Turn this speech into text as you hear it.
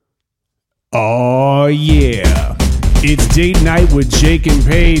Oh, yeah. It's date night with Jake and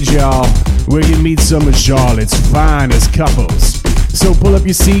Paige, y'all, where you meet some of Charlotte's finest couples. So pull up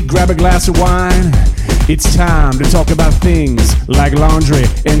your seat, grab a glass of wine. It's time to talk about things like laundry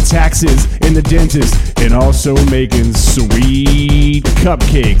and taxes and the dentist, and also making sweet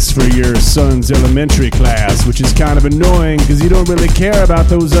cupcakes for your son's elementary class, which is kind of annoying because you don't really care about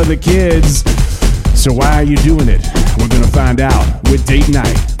those other kids. So why are you doing it? We're going to find out with Date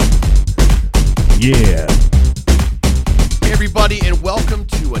Night. Yeah. Hey everybody, and welcome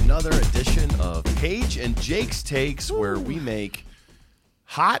to another edition of Paige and Jake's Takes, where we make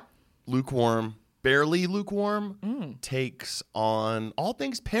hot, lukewarm, barely lukewarm takes on all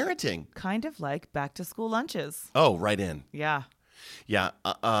things parenting. Kind of like back to school lunches. Oh, right in. Yeah. Yeah.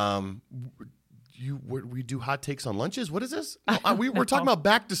 We do hot takes on lunches? What is this? No, we're talking about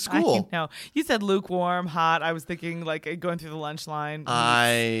back to school. I know. You said lukewarm, hot. I was thinking like going through the lunch line.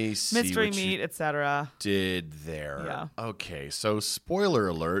 I see mystery what meat, etc. did there. Yeah. Okay, so spoiler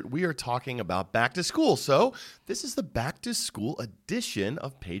alert, we are talking about back to school. So this is the back to school edition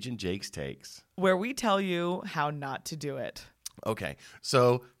of Paige and Jake's Takes. Where we tell you how not to do it. Okay,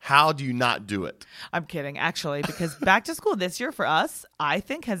 so how do you not do it? I'm kidding, actually, because back to school this year for us, I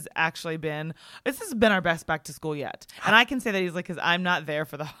think has actually been, this has been our best back to school yet. And I can say that easily because I'm not there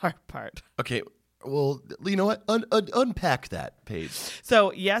for the hard part. Okay, well, you know what? Unpack that, Paige.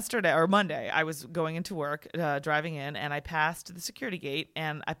 So yesterday or Monday, I was going into work, driving in, and I passed the security gate,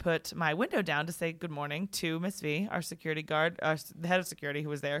 and I put my window down to say good morning to Miss V, our security guard, the head of security who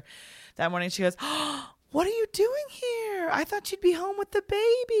was there that morning. She goes, "Oh, what are you doing here? I thought you'd be home with the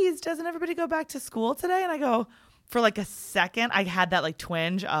babies. Doesn't everybody go back to school today?" And I go, for like a second, I had that like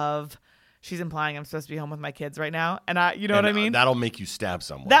twinge of, she's implying I'm supposed to be home with my kids right now. And you know what I mean? That'll make you stab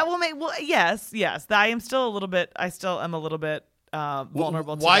someone. That will make, well, yes. I am still a little bit,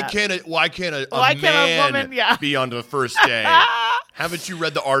 vulnerable to that. Why can't a woman be on the first day? Haven't you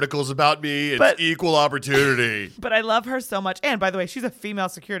read the articles about me? It's equal opportunity. But I love her so much. And by the way, she's a female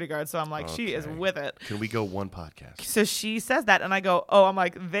security guard, so I'm like, She is with it. Can we go one podcast? So she says that, and I go, I'm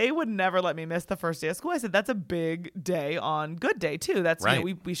like, they would never let me miss the first day of school. I said, that's a big day on good day, too. That's right.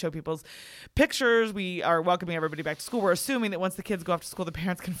 We show people's pictures. We are welcoming everybody back to school. We're assuming that once the kids go off to school, the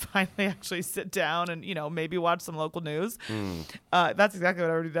parents can finally actually sit down and, maybe watch some local news. That's exactly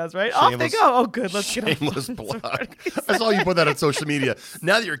what everybody does, right? Off they go. Oh, good. Let's get shameless plug. I saw you put that on social media.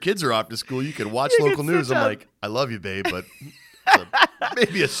 Now that your kids are off to school, you can watch local news. I'm like, I love you, babe, but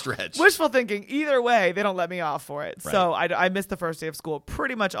maybe a stretch. Wishful thinking. Either way, they don't let me off for it. Right. So I miss the first day of school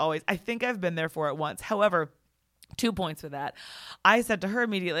pretty much always. I think I've been there for it once. However, 2 points with that. I said to her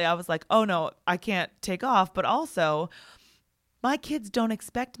immediately, I was like, oh, no, I can't take off. But also, my kids don't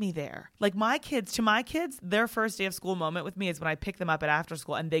expect me there. Like to my kids, their first day of school moment with me is when I pick them up at after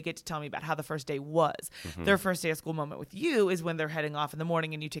school and they get to tell me about how the first day was. Mm-hmm. Their first day of school moment with you is when they're heading off in the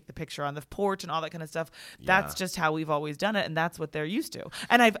morning and you take the picture on the porch and all that kind of stuff. Yeah. That's just how we've always done it, and that's what they're used to.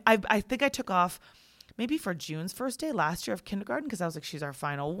 And I think I took off maybe for June's first day last year of kindergarten because I was like, she's our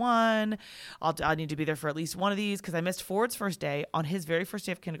final one. I need to be there for at least one of these because I missed Ford's first day on his very first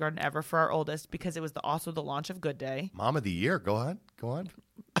day of kindergarten ever for our oldest because it was also the launch of Good Day. Mom of the year. Go on.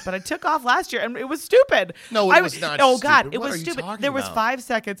 But I took off last year and it was stupid. No, it was not Oh, stupid. God, it what was stupid. There was 5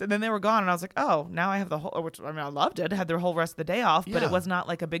 seconds and then they were gone and I was like, oh, now I have the whole, which I mean, I loved it. I had the whole rest of the day off, but it was not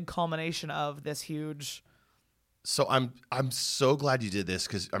like a big culmination of this huge. So I'm so glad you did this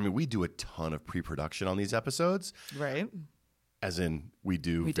because, I mean, we do a ton of pre-production on these episodes. Right. As in, we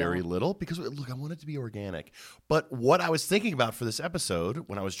do very little because, look, I want it to be organic. But what I was thinking about for this episode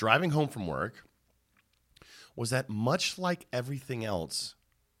when I was driving home from work was that much like everything else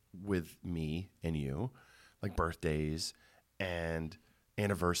with me and you, like birthdays and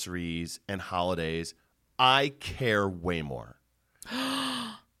anniversaries and holidays, I care way more.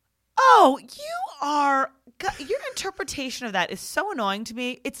 Oh, your interpretation of that is so annoying to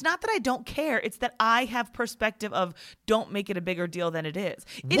me. It's not that I don't care. It's that I have perspective of don't make it a bigger deal than it is.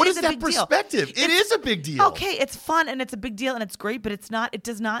 What is that perspective? It is a big deal. Okay, it's fun and it's a big deal and it's great, but it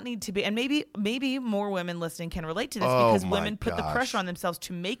does not need to be. And maybe more women listening can relate to this because women put the pressure on themselves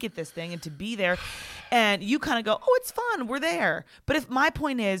to make it this thing and to be there. And you kind of go, oh, it's fun. We're there. But if my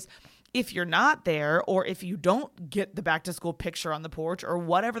point is, if you're not there or if you don't get the back to school picture on the porch or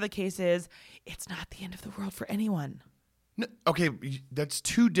whatever the case is, it's not the end of the world for anyone. No, okay, that's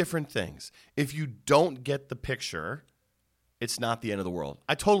two different things. If you don't get the picture, it's not the end of the world.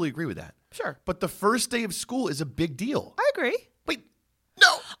 I totally agree with that. Sure. But the first day of school is a big deal. I agree. Wait, No.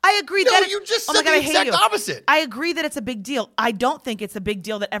 I agree. No, that you just oh said my God, the I hate exact you. opposite. I agree that it's a big deal. I don't think it's a big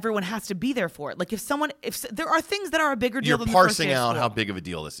deal that everyone has to be there for it. Like if there are things that are a bigger deal You're than the first day parsing of out school. how big of a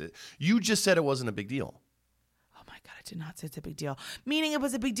deal this is. You just said it wasn't a big deal. Oh my God, I did not say it's a big deal. Meaning it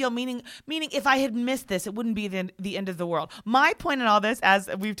was a big deal. Meaning if I had missed this, it wouldn't be the end of the world. My point in all this, as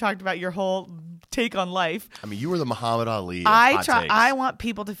we've talked about your whole take on life. I mean, you were the Muhammad Ali of hot takes. I want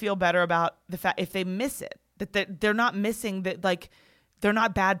people to feel better about the fact if they miss it, that they're not missing that, like they're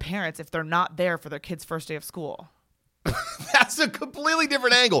not bad parents if they're not there for their kid's first day of school. That's a completely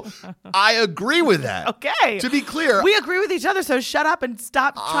different angle. I agree with that. Okay. To be clear, we agree with each other, so shut up and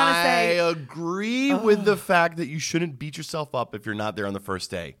stop trying to say. I agree with the fact that you shouldn't beat yourself up if you're not there on the first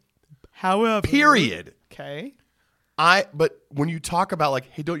day. However. Period. Okay. But when you talk about like,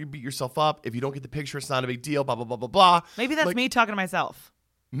 hey, don't you beat yourself up. If you don't get the picture, it's not a big deal, blah, blah, blah, blah, blah. Maybe that's like, me talking to myself.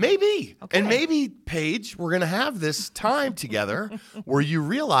 Maybe. Okay. And maybe, Paige, we're going to have this time together where you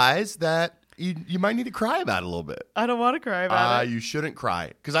realize that you might need to cry about it a little bit. I don't want to cry about it. You shouldn't cry.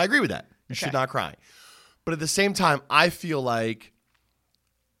 Because I agree with that. You should not cry. But at the same time, I feel like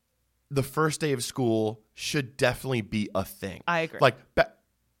the first day of school should definitely be a thing. I agree. Like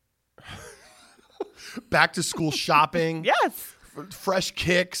back to school shopping. Yes. Fresh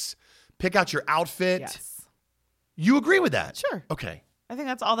kicks. Pick out your outfit. Yes. You agree with that? Sure. Okay. I think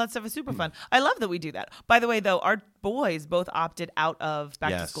all that stuff is super fun. I love that we do that. By the way, though, our boys both opted out of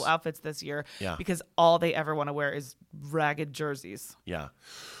back to school outfits this year because all they ever want to wear is ragged jerseys. Yeah.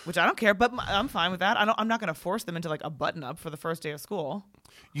 Which I don't care, but I'm fine with that. I'm not going to force them into like a button up for the first day of school.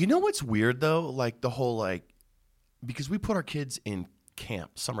 You know what's weird though? Like the whole because we put our kids in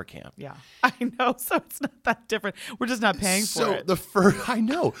summer camp. Yeah, I know. So it's not that different. We're just not paying for it. I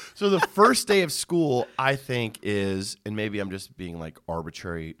know. So the first day of school, I think is, and maybe I'm just being like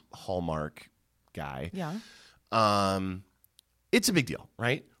arbitrary Hallmark guy. Yeah. It's a big deal,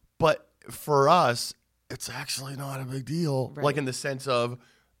 right? But for us, it's actually not a big deal. Right. Like in the sense of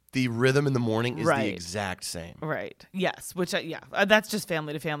the rhythm in the morning is the exact same. Right. Yes. Which, that's just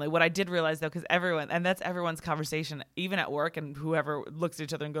family to family. What I did realize, though, because that's everyone's conversation, even at work, and whoever looks at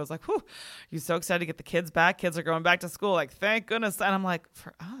each other and goes like, whew, you're so excited to get the kids back. Kids are going back to school. Like, thank goodness. And I'm like,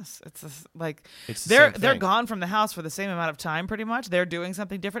 for us, it's just, like, they're gone from the house for the same amount of time, pretty much. They're doing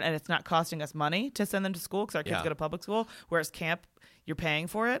something different, and it's not costing us money to send them to school because our kids go to public school, whereas camp, you're paying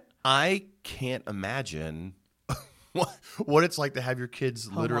for it. I can't imagine what it's like to have your kids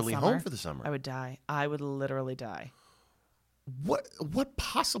literally home for the summer. I would die. I would literally die. What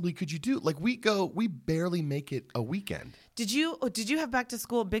possibly could you do? Like we barely make it a weekend. Did you have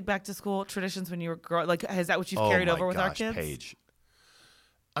big back to school traditions when you were growing? Like, is that what you've carried over with our kids? Paige.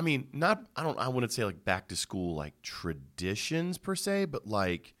 I mean, I wouldn't say like back to school like traditions per se, but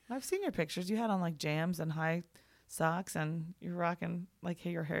like I've seen your pictures. You had on like jams and high socks, and you're rocking like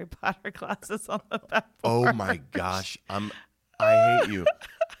your Harry Potter glasses on the back. Oh my gosh, I hate you.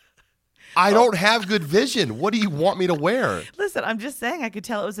 I don't have good vision. What do you want me to wear? Listen, I'm just saying I could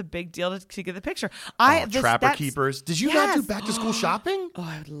tell it was a big deal to get the picture. Trapper Keepers. Did you not do back to school shopping?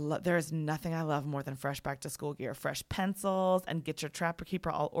 Oh, there is nothing I love more than fresh back to school gear. Fresh pencils, and get your Trapper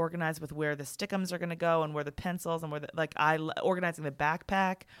Keeper all organized with where the stickums are going to go and where the pencils and where organizing the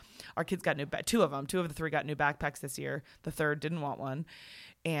backpack. Our kids got two of the three got new backpacks this year. The third didn't want one.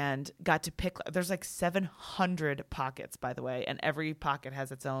 And got to pick. There's like 700 pockets, by the way, and every pocket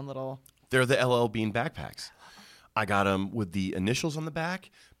has its own little. They're the LL Bean backpacks. I got them with the initials on the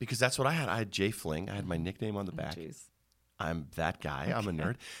back because that's what I had. I had Jay Fling. I had my nickname on the back. Geez. I'm that guy. Okay. I'm a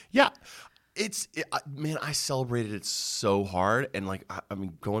nerd. Yeah. Man, I celebrated it so hard. And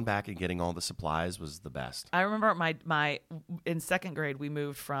going back and getting all the supplies was the best. I remember in second grade, we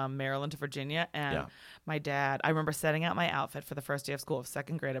moved from Maryland to Virginia. And my dad, I remember setting out my outfit for the first day of school of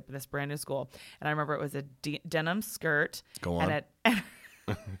second grade up in this brand new school. And I remember it was a denim skirt. Go on.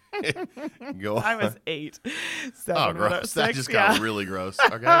 Go on. I was 8. Oh, gross. That just got really gross.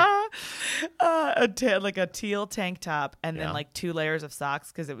 Okay. Like a teal tank top and then like 2 layers of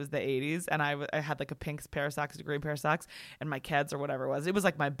socks because it was the 80s. And I had like a pink pair of socks, a green pair of socks, and my Keds or whatever it was. It was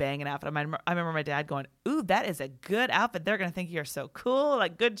like my banging outfit. I remember my dad going, ooh, that is a good outfit. They're going to think you're so cool.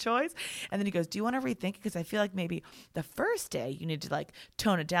 Like, good choice. And then he goes, do you want to rethink it? Because I feel like maybe the first day you need to like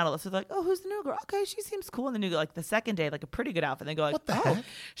tone it down a little. So they're like, oh, who's the new girl? Okay, she seems cool. And then you go like the second day, like a pretty good outfit. And they go like, what the heck?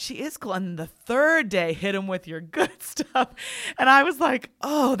 She is cool. And the third day, hit him with your good stuff. And I was like,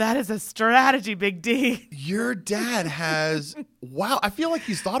 oh, that is a strange strategy, Big D. Your dad has, wow, I feel like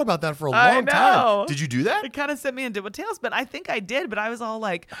he's thought about that for a I long know. time. Did you do that? It kind of sent me into a tailspin. I think I did, but I was all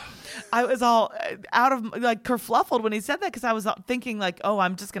like, I was all out of, like, kerfluffled when he said that, because I was thinking, like, oh,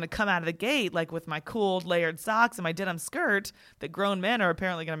 I'm just going to come out of the gate, like, with my cool layered socks and my denim skirt that grown men are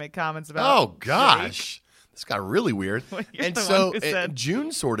apparently going to make comments about. Oh, gosh. This got really weird. Well, you're and the so one who said-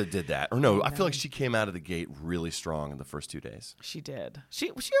 June sort of did that. Or no, I feel like she came out of the gate really strong in the first 2 days. She did.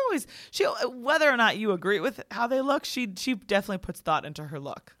 She always, whether or not you agree with how they look, she definitely puts thought into her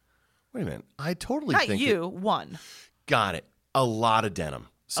look. Wait a minute. I totally Not think you, one. got it. A lot of denim.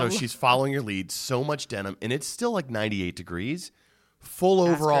 So she's following your lead. So much denim. And it's still like 98 degrees. Full Ask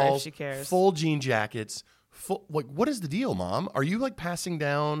her if overalls. she cares. Full jean jackets. Full, like, what is the deal, Mom? Are you like passing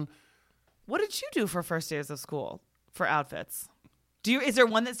down? What did you do for first days of school for outfits? Is there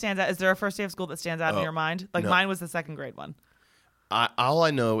one that stands out? Is there a first day of school that stands out in your mind? Like, no. mine was the second grade one. All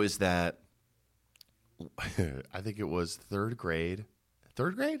I know is that I think it was third grade.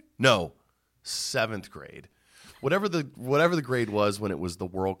 Third grade? No, 7th grade. Whatever the grade was when it was the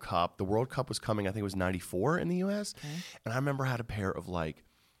World Cup. The World Cup was coming, I think it was 94 in the US. Okay. And I remember I had a pair of like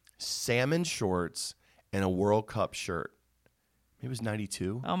salmon shorts and a World Cup shirt. Maybe it was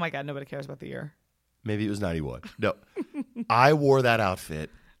 92. Oh my God, nobody cares about the year. Maybe it was 91. No. I wore that outfit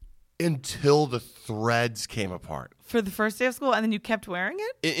until the threads came apart. For the first day of school, and then you kept wearing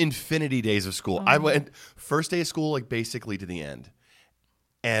it? Infinity days of school. I went first day of school, like basically to the end.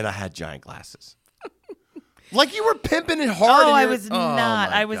 And I had giant glasses. Like you were pimping it hard. Oh, I was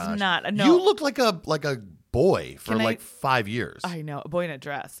not. I was not. No. You looked like a boy for like 5 years. I know, a boy in a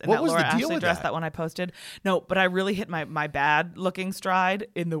dress. And What that was Laura the deal Ashley with dress, that? that one I posted. No, but I really hit my bad looking stride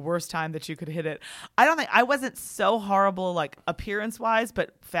in the worst time that you could hit it. I wasn't so horrible like appearance wise,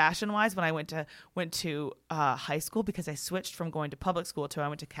 but fashion wise when I went to high school, because I switched from going to public school to I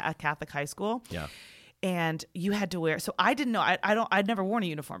went to Catholic high school. Yeah. And you had to wear, so I didn't know, I'd never worn a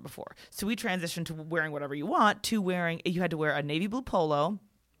uniform before. So we transitioned to wearing whatever you want to you had to wear a navy blue polo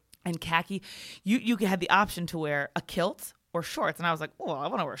and khaki. You had the option to wear a kilt or shorts. And I was like, oh, I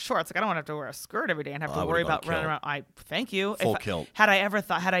want to wear shorts. Like, I don't want to have to wear a skirt every day and have to worry about running around. Thank you. Full kilt. Had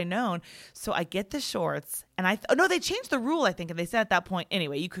I known. So I get the shorts and no, they changed the rule, I think. And they said at that point,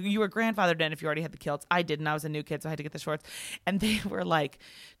 anyway, you were grandfathered in if you already had the kilts. I didn't. I was a new kid, so I had to get the shorts. And they were like,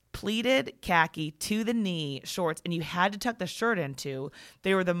 pleated khaki to the knee shorts, and you had to tuck the shirt into.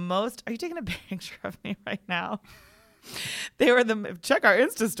 They were the most. Are you taking a picture of me right now? They were check our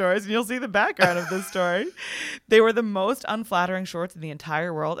Insta stories and you'll see the background of this story. They were the most unflattering shorts in the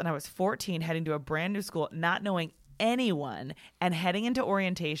entire world. And I was 14, heading to a brand new school, not knowing anyone, and heading into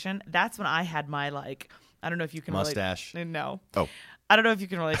orientation. That's when I had my I don't know if you can mustache. No. Oh. I don't know if you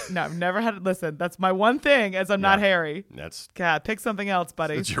can relate. No, I've never had it. Listen, that's my one thing, as I'm not hairy. God, pick something else,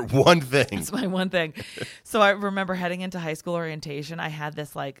 buddy. That's your one thing. That's my one thing. So I remember heading into high school orientation. I had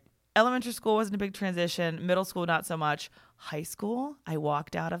this elementary school wasn't a big transition. Middle school, not so much. High school, I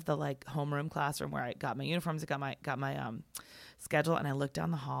walked out of the homeroom classroom where I got my uniforms, got my schedule, and I looked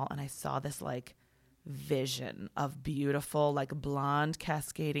down the hall and I saw this vision of beautiful blonde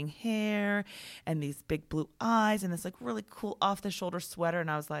cascading hair and these big blue eyes and this really cool off the shoulder sweater, and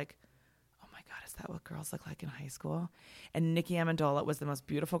I was like, oh my God, is that what girls look like in high school? And Nikki Amendola was the most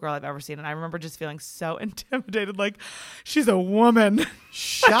beautiful girl I've ever seen, and I remember just feeling so intimidated, she's a woman.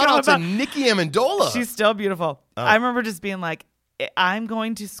 Shout out to Nikki Amendola. She's still beautiful. I remember just being like, I'm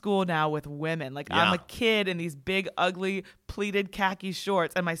going to school now with women. I'm a kid in these big, ugly, pleated khaki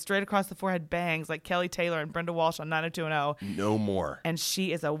shorts and my straight across the forehead bangs like Kelly Taylor and Brenda Walsh on 90210. No more. And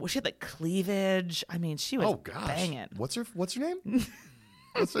she had cleavage. I mean, she was banging. What's her name?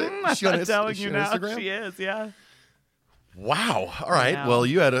 Is I'm she on not telling you now. Instagram? She is, yeah. Wow. All right. Well,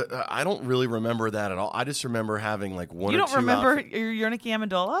 you had I don't really remember that at all. I just remember having one or two. You don't remember your Nikki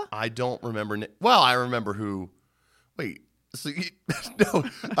Amendola? I don't remember. Well, I remember who. Wait. So no,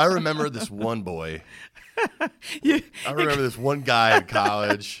 I remember this one boy. I remember this one guy in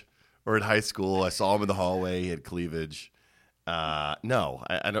college or in high school. I saw him in the hallway. He had cleavage. No,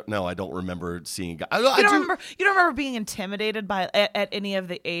 I don't know. I don't remember seeing. You don't remember being intimidated by at any of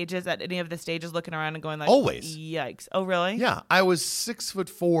the ages, at any of the stages, looking around and going always. Yikes! Oh, really? Yeah, I was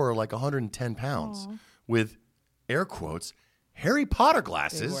 6'4", 110 pounds, with air quotes Harry Potter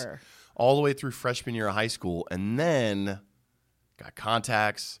glasses, all the way through freshman year of high school, and then got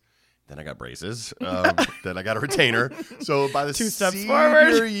contacts. Then I got braces. Then I got a retainer. So by the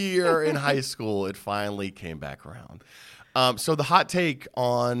senior year in high school, it finally came back around. So the hot take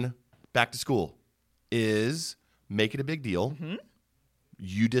on back to school is make it a big deal. Mm-hmm.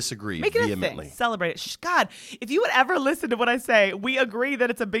 You disagree Make it vehemently. a thing. Celebrate it. God, if you would ever listen to what I say, we agree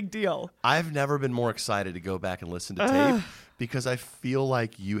that it's a big deal. I've never been more excited to go back and listen to tape because I feel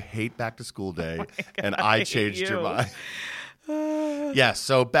like you hate back to school day and I changed your mind. Yeah,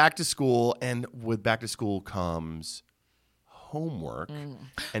 so back to school, and with back to school comes homework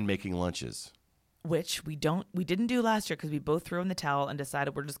and making lunches. Which we didn't do last year because we both threw in the towel and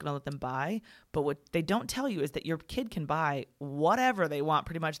decided we're just going to let them buy. But what they don't tell you is that your kid can buy whatever they want.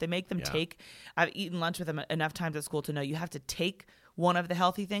 Pretty much, they make them take. I've eaten lunch with them enough times at school to know you have to take one of the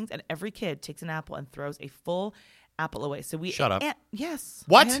healthy things, and every kid takes an apple and throws a full apple away. So we shut up. Yes,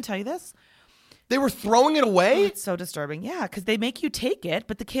 What? I didn't tell you this. They were throwing it away? It's so disturbing. Yeah, because they make you take it,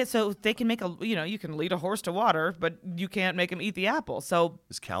 but the kids, so they can make you can lead a horse to water, but you can't make him eat the apple. So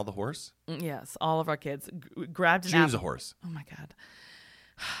Is Cal the horse? yes, all of our kids grabbed an June's apple. a horse. Oh my God.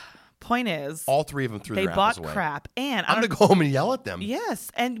 Point is, All three of them threw they their bought apples away. crap, and I'm going to go home and yell at them.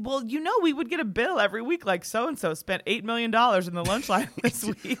 Yes, and well, we would get a bill every week like so and so spent $8 million in the lunch line this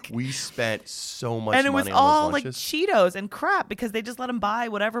week. We spent so much And it was money all on those like lunches. Cheetos and crap because they just let them buy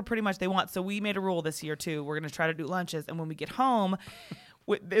whatever pretty much they want. So we made a rule this year too. We're going to try to do lunches, and when we get home,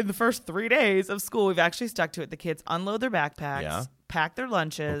 in the first 3 days of school, we've actually stuck to it. The kids unload their backpacks, pack their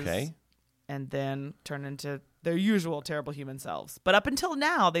lunches, and then turn into their usual terrible human selves. But up until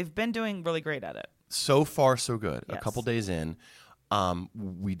now, they've been doing really great at it. So far, so good. Yes. A couple days in,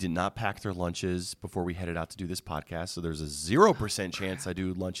 we did not pack their lunches before we headed out to do this podcast. So there's a 0% chance I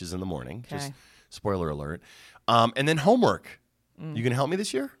do lunches in the morning. Okay. Just spoiler alert. And then homework. You going to help me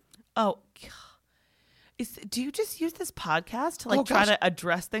this year? Oh, God. Do you just use this podcast to try to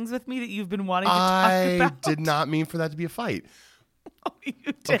address things with me that you've been wanting to talk about? I did not mean for that to be a fight. Oh, you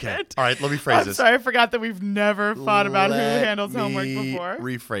did. Okay. All right, let me phrase this. I'm sorry, I forgot that we've never fought about who handles homework before.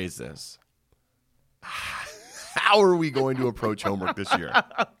 Rephrase this. How are we going to approach homework this year?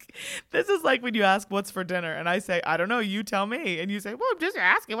 Okay. This is like when you ask what's for dinner, and I say, I don't know, you tell me. And you say, well, I'm just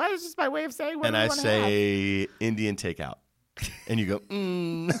asking. Well, it's just my way of saying what and I I want to say Indian takeout. And you go,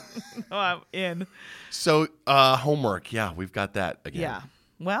 Oh, I'm in. So homework, yeah, we've got that again. Yeah.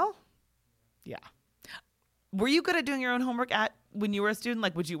 Well, yeah. Were you good at doing your own homework when you were a student?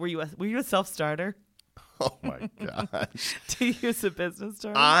 Like, were you a self-starter? Oh my gosh. Do you use a business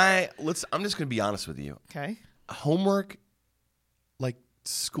starter? I'm just going to be honest with you. Okay. Homework, like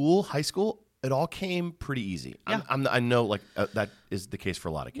school, high school, it all came pretty easy. Yeah. I know that is the case for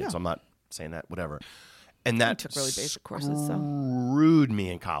a lot of kids. Yeah. So I'm not saying that, whatever. And that took really basic courses, so. screwed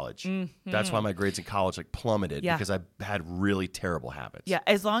me in college. That's why my grades in college plummeted Yeah. because I had really terrible habits. Yeah,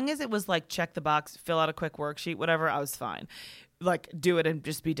 as long as it was like check the box, fill out a quick worksheet, whatever, I was fine. Like do it and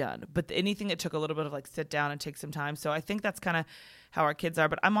just be done. But anything that took a little bit of sit down and take some time. So I think that's kind of how our kids are.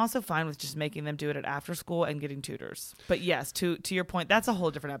 But I'm also fine with just making them do it at after school and getting tutors. But yes, to your point, that's a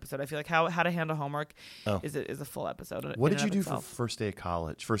whole different episode. I feel like how to handle homework is a full episode. What did you do for first day of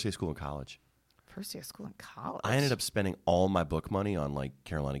school in college? First day of school in college. I ended up spending all my book money on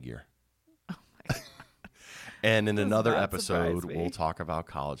Carolina Gear. Oh my God. And in another not episode, surprise me. we'll talk about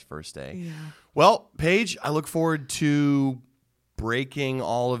college first day. Yeah. Well, Paige, I look forward to breaking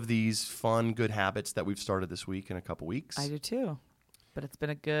all of these fun, good habits that we've started this week in a couple weeks. I do too. But it's been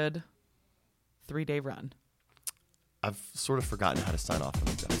a good 3-day run. I've sort of forgotten how to sign off on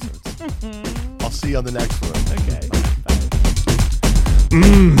these episodes. I'll see you on the next one. Okay.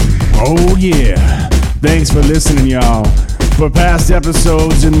 Oh yeah. Thanks for listening, y'all. For past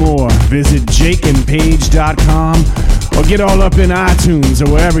episodes and more, visit jakeandpage.com or get all up in iTunes or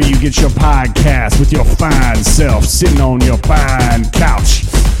wherever you get your podcast with your fine self sitting on your fine couch.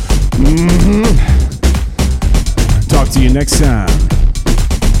 Talk to you next time.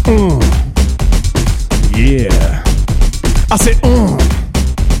 Yeah. I said,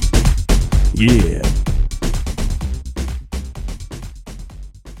 yeah.